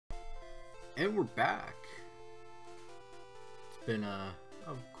And we're back. It's been a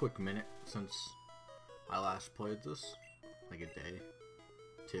quick minute since I last played this. Like a day.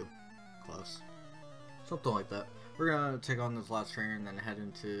 2. Close. Something like that. We're gonna take on this last trainer and then head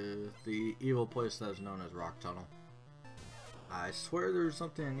into the evil place that is known as Rock Tunnel. I swear there was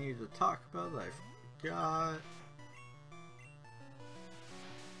something I needed to talk about that I forgot.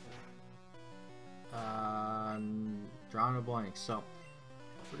 Drawing a blank. So,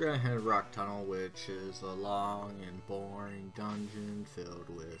 we're gonna head to Rock Tunnel, which is a long and boring dungeon filled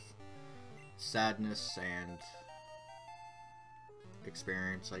with sadness and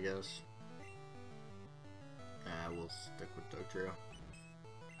experience, I guess. We'll stick with Dogtrio.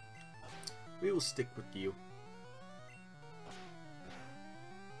 We will stick with you.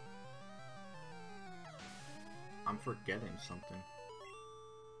 I'm forgetting something.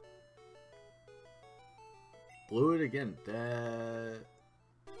 Blew it again.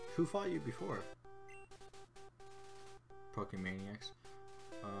 Who fought you before? Pokemaniacs.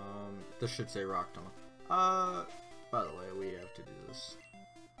 This should say Rock Tunnel. By the way, we have to do this.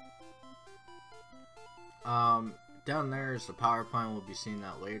 Down there is the power plant. We'll be seeing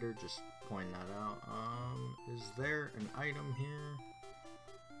that later. Just pointing that out. Is there an item here?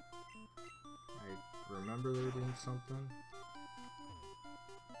 I remember there being something.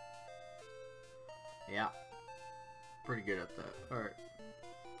 Yeah. Pretty good at that. Alright.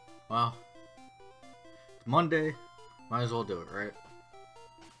 Well. It's Monday. Might as well do it, right?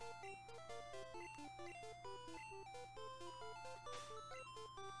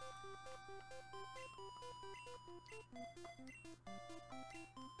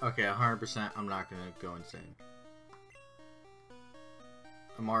 Okay, 100%, I'm not gonna go insane.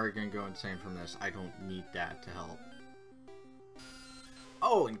 I'm already gonna go insane from this. I don't need that to help.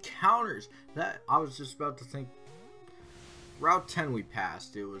 Oh, encounters! That, I was just about to think. Route 10 we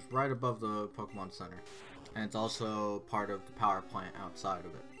passed. It was right above the Pokemon Center. And it's also part of the power plant outside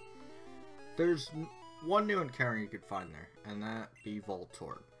of it. There's one new encounter you could find there, and that be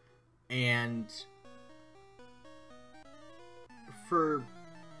Voltorb. And for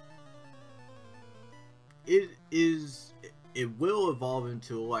it will evolve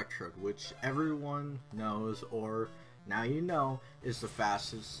into Electrode, which everyone knows, or now you know, is the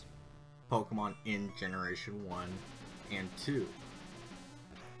fastest Pokemon in Generation 1 and 2.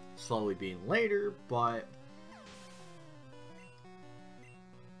 Slowly being later, but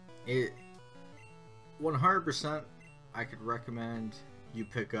it 100% I could recommend you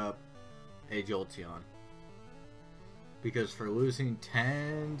pick up a Jolteon, because for losing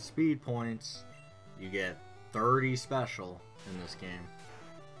 10 speed points you get 30 special in this game.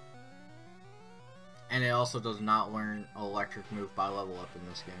 And it also does not learn an electric move by level up in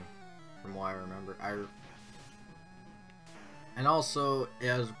this game, from what I remember. And also, it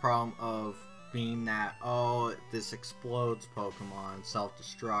has a problem of being that, oh, this explodes Pokemon,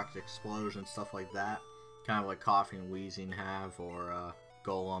 self-destruct, explosion, stuff like that. Kind of like Coughing and Wheezing have, or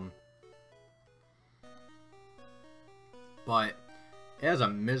Golem. But it has a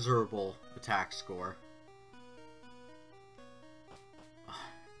miserable attack score.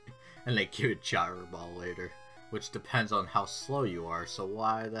 And they give it Gyro Ball later, which depends on how slow you are, so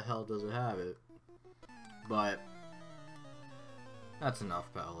why the hell does it have it? But that's enough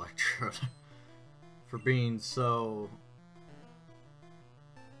about Electrode. For being so...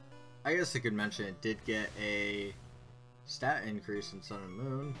 I guess I could mention it did get a stat increase in Sun and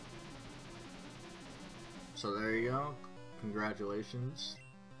Moon. So there you go. Congratulations.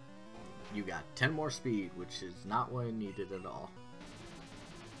 You got 10 more speed, which is not what I needed at all.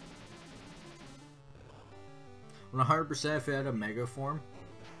 100% if it had a Mega Form,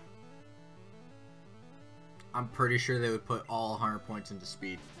 I'm pretty sure they would put all 100 points into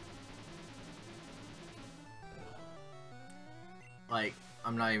speed. Like,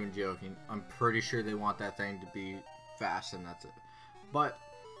 I'm not even joking. I'm pretty sure they want that thing to be fast and that's it. But,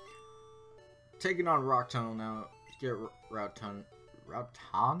 taking on Rock Tunnel now, get Route 10. Route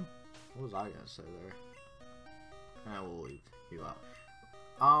 10? What was I gonna say there? We'll leave you out.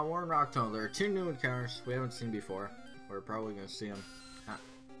 We're in Rock Tunnel. There are 2 new encounters we haven't seen before. We're probably going to see them.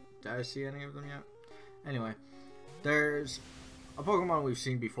 Did I see any of them yet? Anyway, there's a Pokemon we've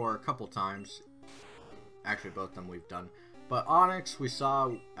seen before a couple times. Actually, both of them we've done. But Onix we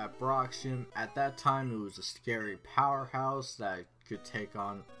saw at Brock's gym. At that time, it was a scary powerhouse that could take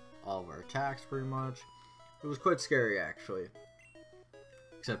on all of our attacks pretty much. It was quite scary, actually.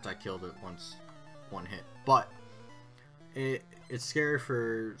 Except I killed it once, one hit. But it's scary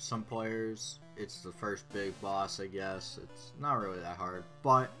for some players. It's the first big boss, I guess. It's not really that hard.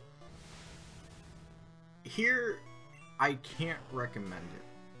 But here, I can't recommend it.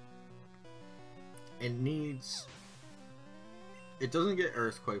 it doesn't get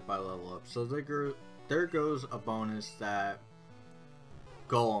Earthquake by level up, so there goes a bonus that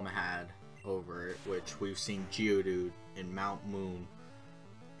Golem had over it, which we've seen Geodude in Mount Moon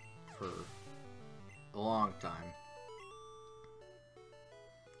for a long time.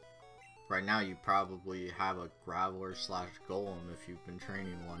 Right now you probably have a Graveler / Golem if you've been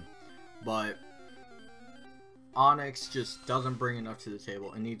training one, but Onix just doesn't bring enough to the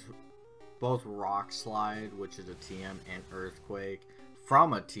table. It needs both Rock Slide, which is a TM, and Earthquake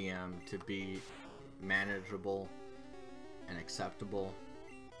from a TM to be manageable and acceptable.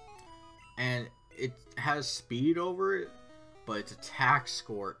 And it has speed over it, but its attack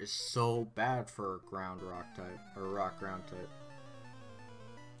score is so bad for a ground rock type, or rock ground type.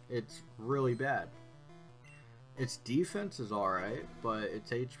 It's really bad. Its defense is alright, but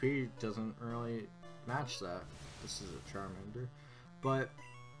its HP doesn't really match that. This is a Charmander. But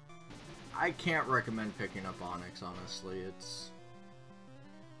I can't recommend picking up Onix, honestly.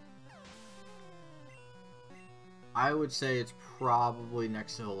 I would say it's probably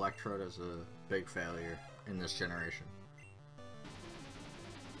next to Electrode as a big failure in this generation.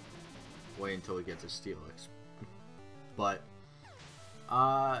 Wait until we get to Steelix. But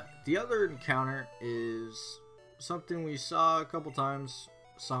the other encounter is something we saw a couple times,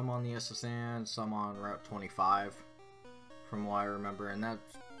 some on the SSN, some on Route 25, from what I remember, and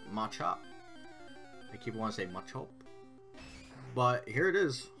that's Machop. I keep wanting to say Machop, but here it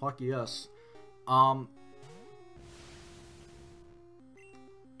is. Lucky us.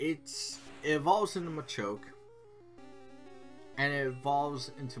 It evolves into Machoke, and it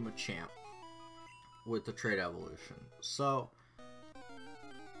evolves into Machamp with the trait evolution. So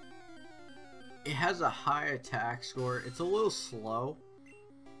it has a high attack score. It's a little slow,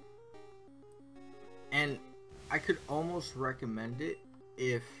 and I could almost recommend it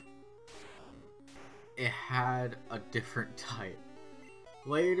if it had a different type.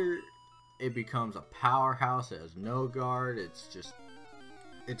 Later, it becomes a powerhouse. It has no guard. It's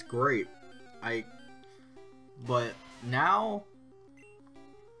great. But now,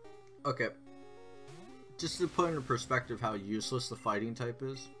 okay, just to put into perspective how useless the fighting type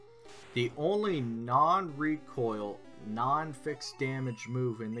is, the only non-recoil, non-fixed damage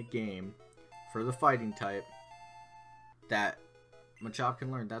move in the game for the fighting type that Machop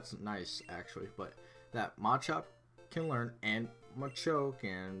can learn, that's nice actually, but that Machop can learn, and Machoke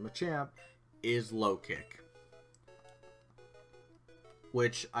and Machamp, is low kick.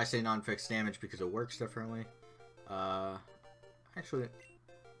 Which I say non-fixed damage because it works differently. Actually,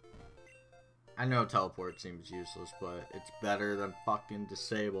 I know teleport seems useless, but it's better than fucking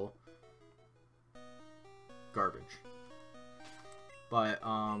disable. Garbage. But,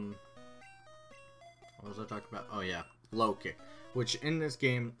 what was I talking about? Oh yeah, low kick. Which in this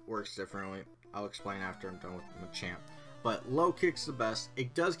game works differently. I'll explain after I'm done with Machamp. But low kick's the best.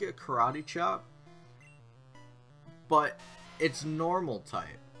 It does get Karate Chop, but it's normal type.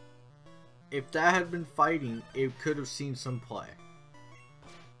 If that had been fighting, it could have seen some play.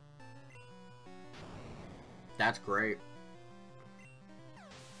 That's great.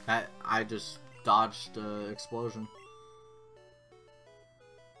 I just dodged the explosion.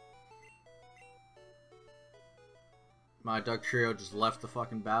 My Duck Trio just left the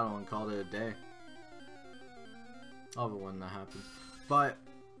fucking battle and called it a day. I love it when that happens. But,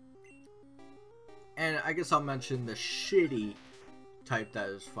 and I guess I'll mention the shitty type that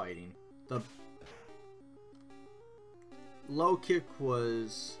is fighting. The low kick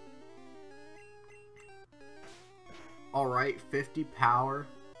was alright, 50 power,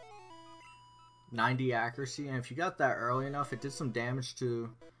 90 accuracy, and if you got that early enough, it did some damage to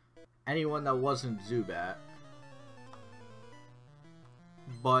anyone that wasn't Zubat.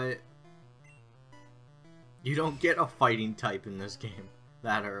 But you don't get a fighting type in this game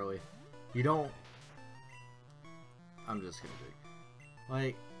that early. You don't. I'm just gonna be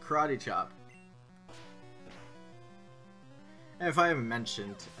like Karate Chop. And if I haven't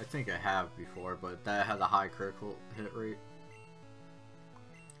mentioned, I think I have before, but that had a high critical hit rate.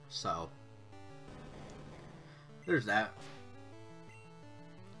 So there's that.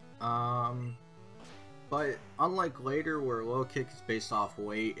 But unlike later where low kick is based off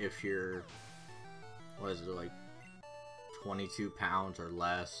weight, if you're, what is it, like 22 pounds or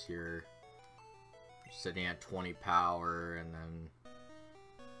less, you're sitting at 20 power, and then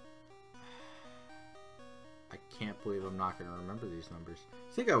I can't believe I'm not going to remember these numbers.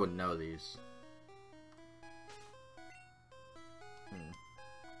 I think I would know these.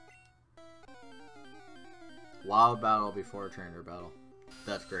 Wild battle before trainer battle.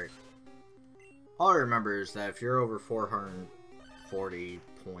 That's great. All I remember is that if you're over 440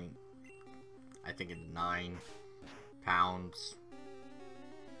 point I think it's 9 pounds.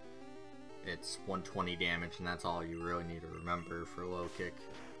 It's 120 damage, and that's all you really need to remember for low kick.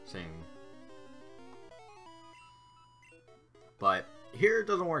 Same. But here it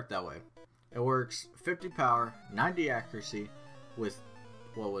doesn't work that way. It works 50 power, 90 accuracy, with,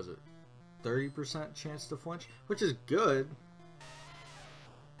 what was it, 30% chance to flinch, which is good,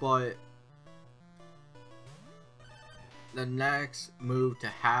 but the next move to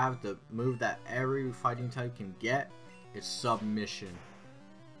have, the move that every fighting type can get, is submission.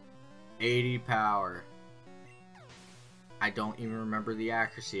 80 power. I don't even remember the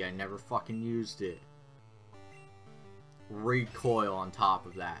accuracy. I never fucking used it. Recoil on top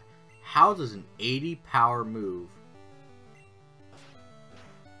of that. How does an 80 power move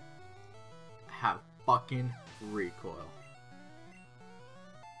have fucking recoil?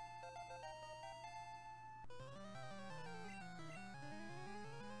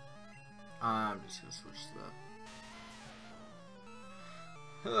 I'm just gonna switch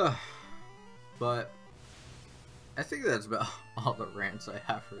to that. But I think that's about all the rants I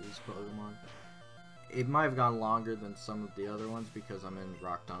have for this Pokemon. It might have gone longer than some of the other ones because I'm in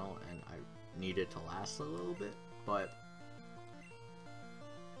Rock Tunnel and I need it to last a little bit, but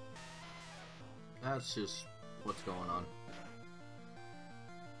that's just what's going on.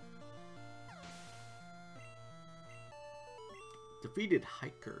 Defeated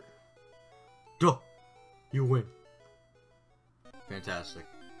Hiker. Duh! You win. Fantastic.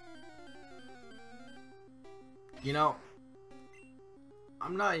 You know,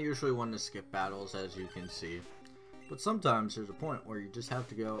 I'm not usually one to skip battles, as you can see, but sometimes there's a point where you just have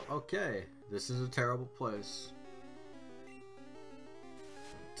to go, okay, this is a terrible place.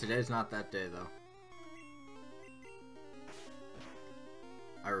 Today's not that day, though.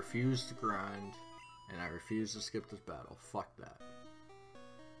 I refuse to grind, and I refuse to skip this battle. Fuck that.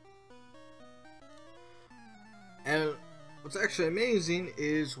 And what's actually amazing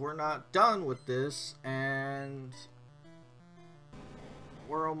is we're not done with this, and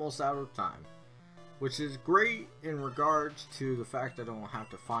we're almost out of time, which is great in regards to the fact that I don't have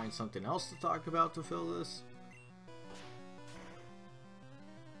to find something else to talk about to fill this.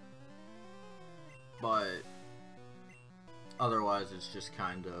 But otherwise, it's just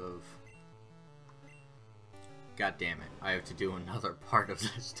kind of, god damn it, I have to do another part of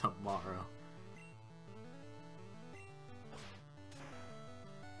this tomorrow.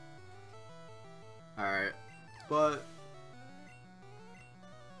 Alright, but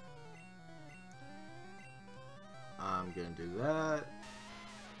I'm gonna do that.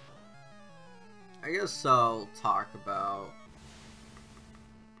 I guess I'll talk about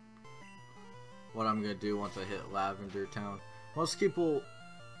what I'm gonna do once I hit Lavender Town. Most people...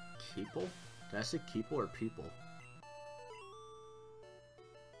 Keeple? Did I say Keeple or people?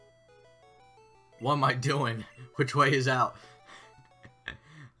 What am I doing? Which way is out?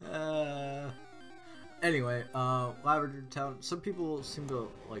 Anyway, Lavender Town. Some people seem to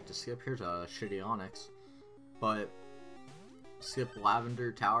like to skip. Here's a shitty Onyx. But skip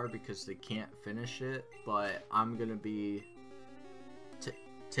Lavender Tower because they can't finish it. But I'm gonna be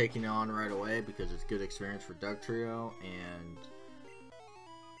taking it on right away because it's good experience for Dugtrio, and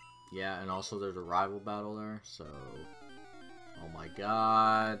yeah, and also there's a rival battle there, so oh my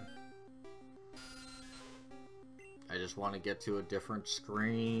god, I just want to get to a different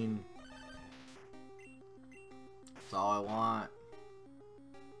screen. That's all I want.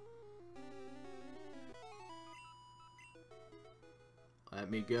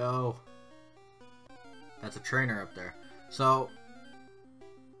 Let me go. That's a trainer up there. So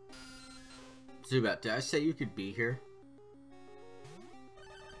Zubat, did I say you could be here?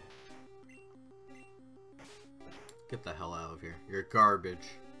 Get the hell out of here. You're garbage.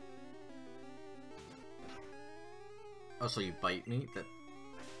 Oh, so you bite me? That...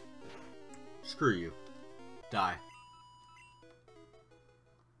 Screw you. Die.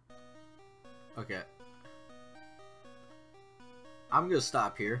 Okay. I'm gonna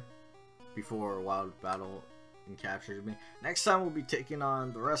stop here before Wild Battle captures me. Next time we'll be taking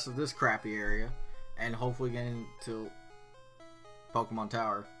on the rest of this crappy area and hopefully getting to Pokemon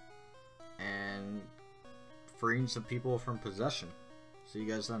Tower and freeing some people from possession. See you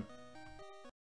guys then.